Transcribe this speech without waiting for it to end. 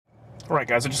Alright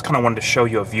guys, I just kind of wanted to show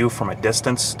you a view from a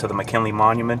distance to the McKinley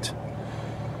Monument.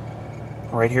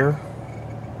 Right here.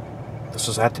 This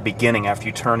is at the beginning after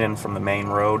you turn in from the main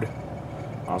road.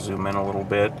 I'll zoom in a little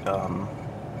bit.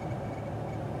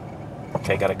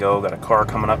 Okay, gotta go. Got a car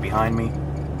coming up behind me.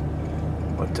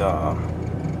 But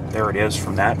there it is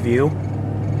from that view.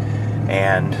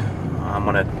 And I'm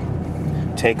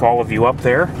gonna take all of you up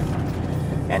there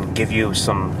and give you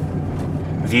some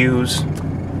views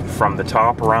from the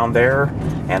top around there,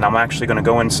 and I'm actually going to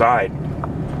go inside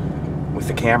with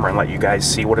the camera and let you guys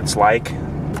see what it's like.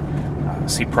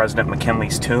 See President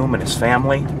McKinley's tomb and his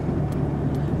family.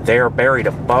 They are buried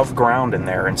above ground in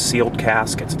there in sealed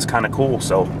caskets. It's kind of cool,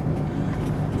 so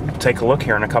we'll take a look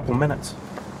here in a couple minutes.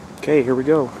 Okay, here we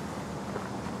go.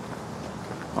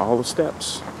 All the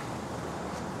steps.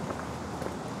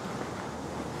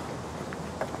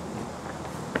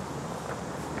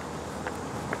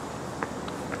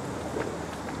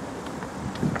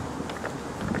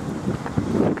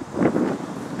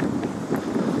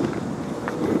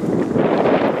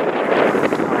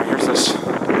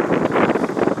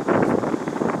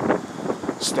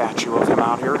 Statue of him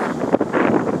out here.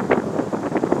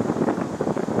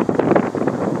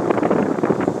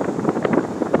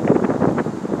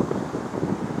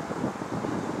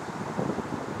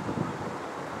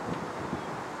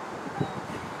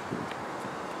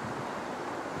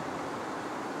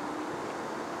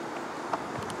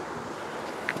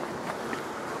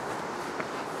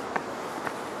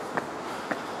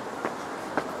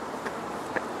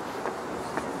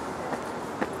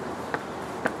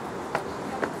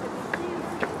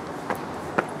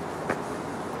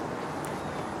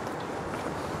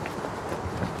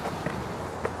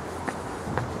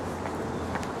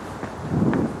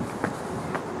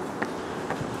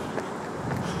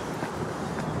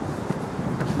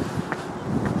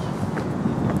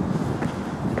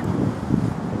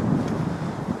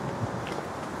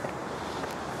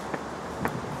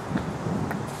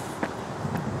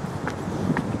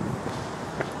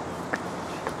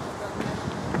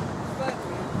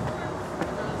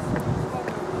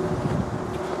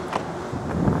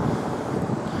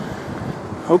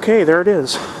 Okay, there it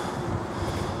is. Go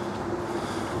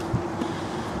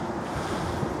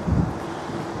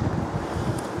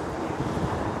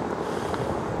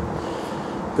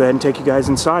ahead and take you guys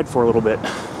inside for a little bit.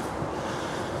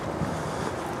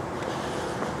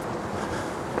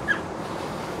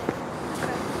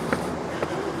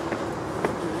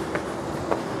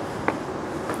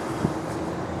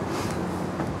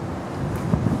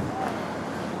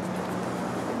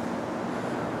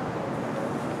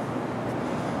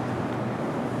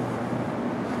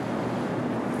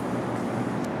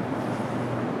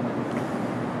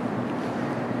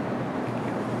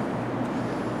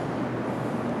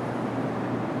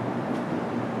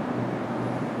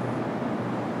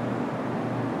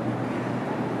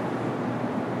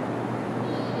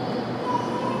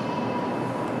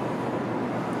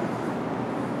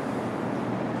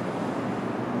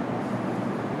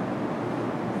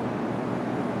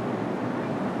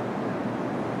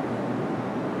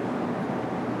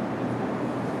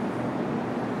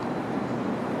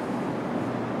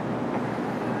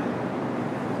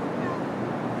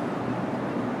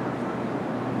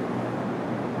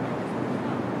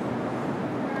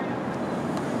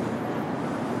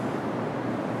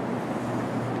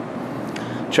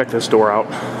 Check this door out.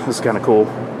 This is kind of cool.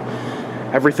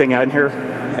 Everything in here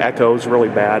echoes really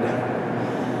bad.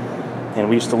 And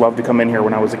we used to love to come in here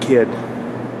when I was a kid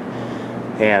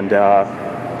and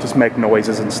just make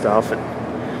noises and stuff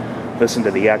and listen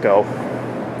to the echo.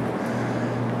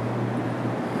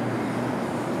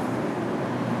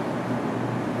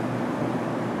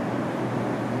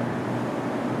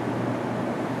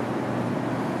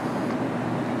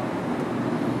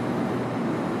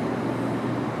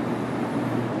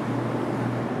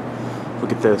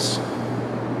 Look at this.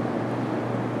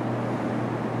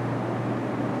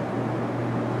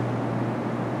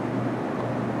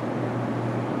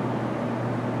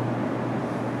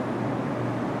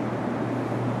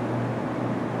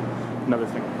 Another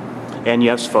thing. And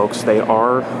yes, folks, they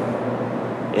are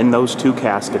in those two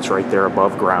caskets right there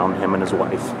above ground, him and his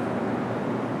wife.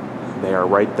 They are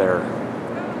right there,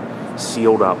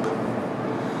 sealed up.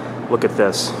 Look at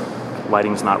this.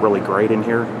 Lighting's not really great in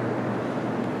here,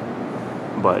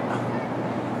 but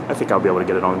I think I'll be able to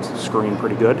get it on screen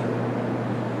pretty good.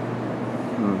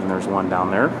 And there's one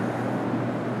down there.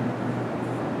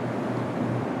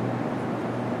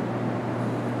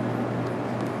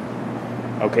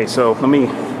 Okay, so let me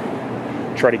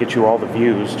try to get you all the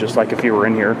views, just like if you were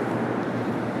in here.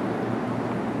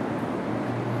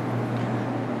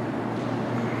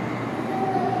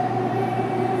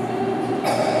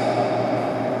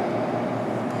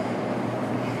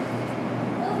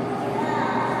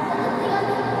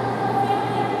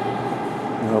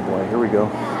 we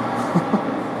go.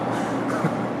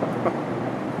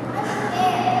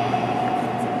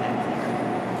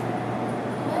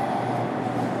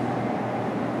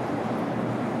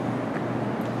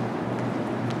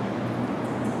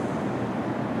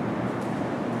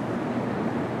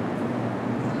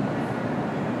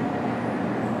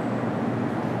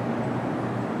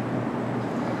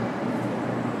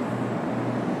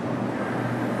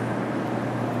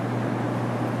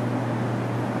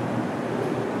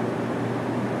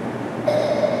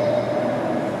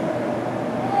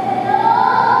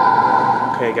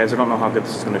 Okay guys, I don't know how good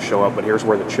this is going to show up, but here's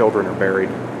where the children are buried.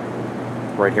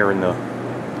 Right here in the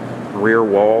rear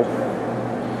wall,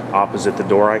 opposite the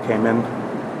door I came in,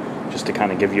 just to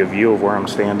kind of give you a view of where I'm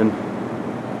standing.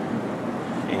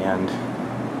 And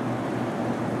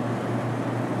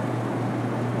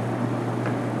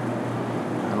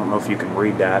I don't know if you can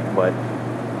read that, but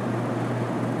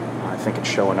I think it's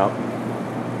showing up.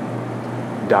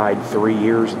 Died 3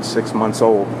 years and 6 months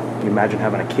old. Can you imagine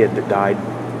having a kid that died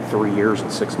 3 years and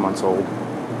 6 months old?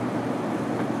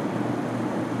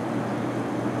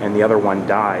 And the other one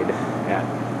died at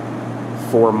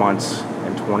 4 months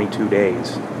and 22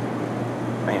 days.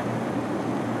 Man,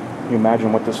 can you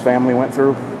imagine what this family went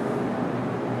through?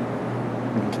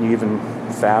 Can you even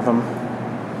fathom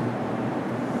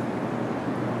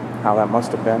how that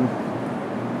must have been?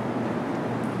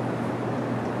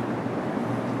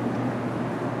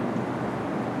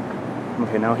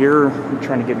 Okay, now here I'm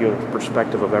trying to give you a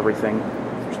perspective of everything.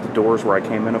 There's the doors where I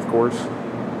came in, of course.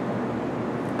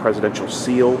 Presidential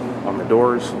seal on the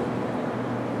doors.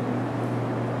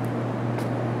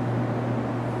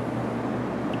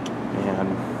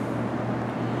 And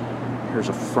here's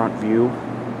a front view.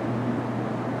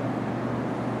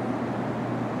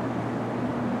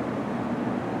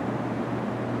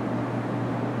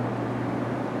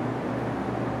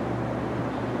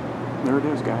 There it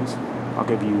is, guys. I'll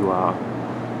give you a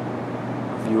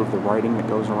view of the writing that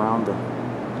goes around the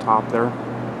top there.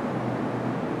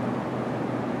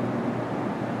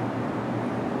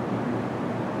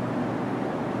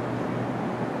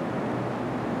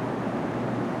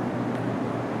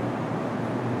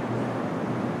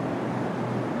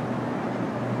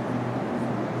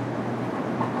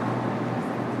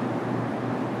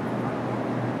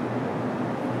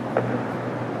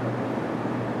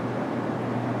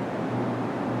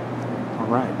 All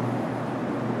right.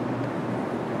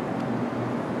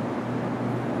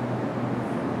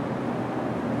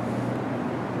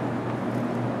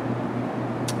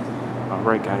 All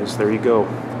right, guys, there you go.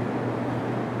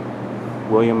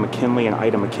 William McKinley and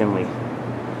Ida McKinley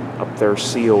up there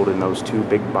sealed in those 2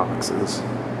 big boxes.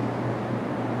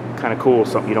 Kind of cool,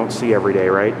 something you don't see every day,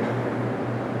 right?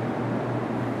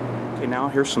 Okay, now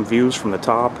here's some views from the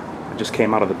top. I just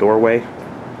came out of the doorway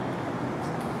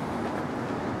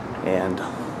and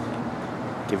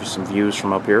give you some views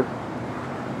from up here.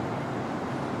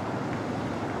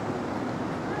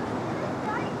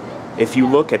 If you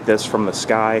look at this from the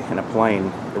sky in a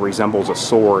plane, it resembles a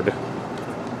sword.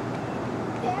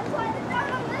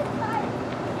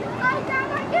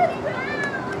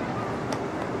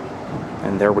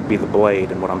 And there would be the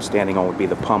blade, and what I'm standing on would be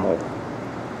the pommel.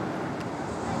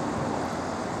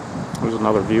 There's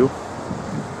another view.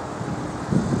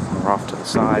 We're off to the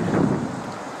side.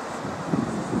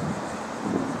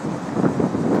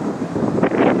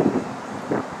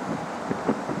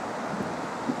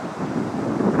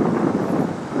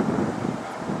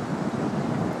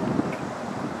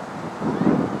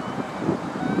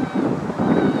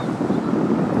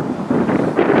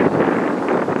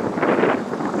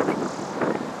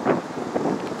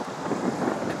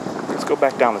 Go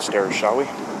back down the stairs, shall we?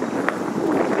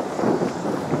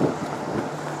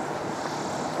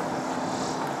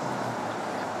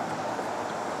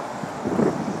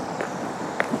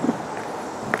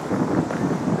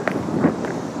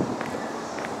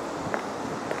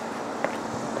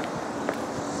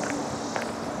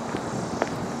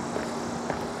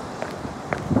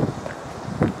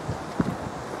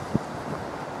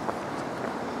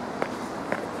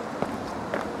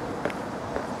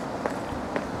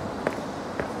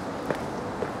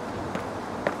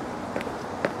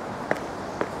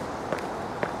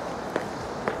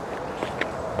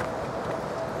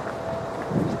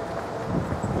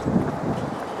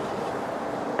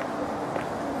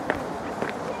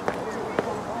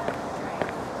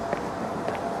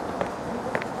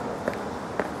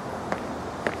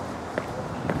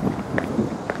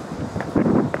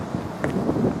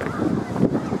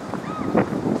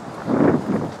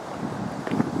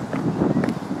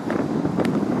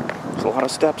 It's a lot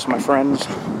of steps, my friends.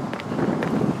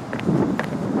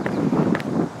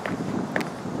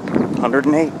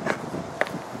 108.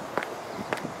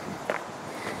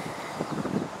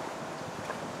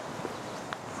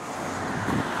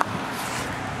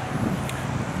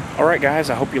 Alright guys,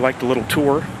 I hope you liked the little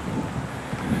tour.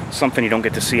 Something you don't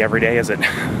get to see every day, is it?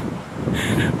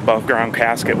 Above ground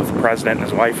casket with the president and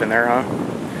his wife in there, huh?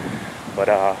 But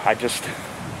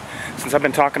since I've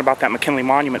been talking about that McKinley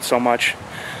monument so much,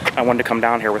 I wanted to come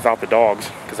down here without the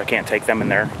dogs, because I can't take them in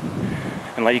there,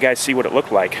 and let you guys see what it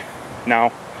looked like. Now,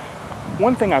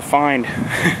 one thing I find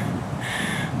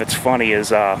that's funny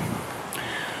is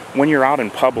when you're out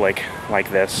in public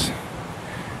like this,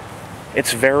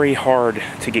 it's very hard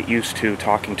to get used to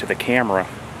talking to the camera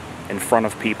in front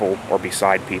of people or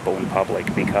beside people in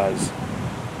public, because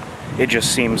it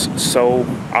just seems so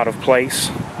out of place,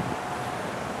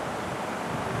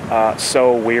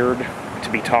 so weird to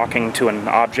be talking to an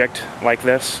object like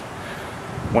this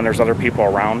when there's other people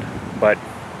around. But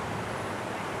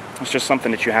it's just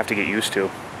something that you have to get used to,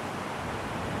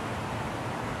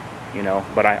 you know.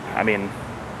 But I mean,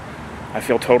 I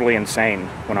feel totally insane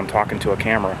when I'm talking to a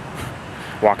camera,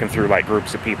 walking through like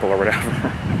groups of people or whatever.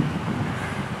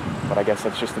 But I guess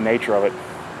that's just the nature of it.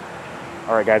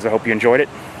 Alright guys, I hope you enjoyed it.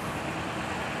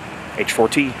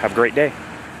 H4T, have a great day.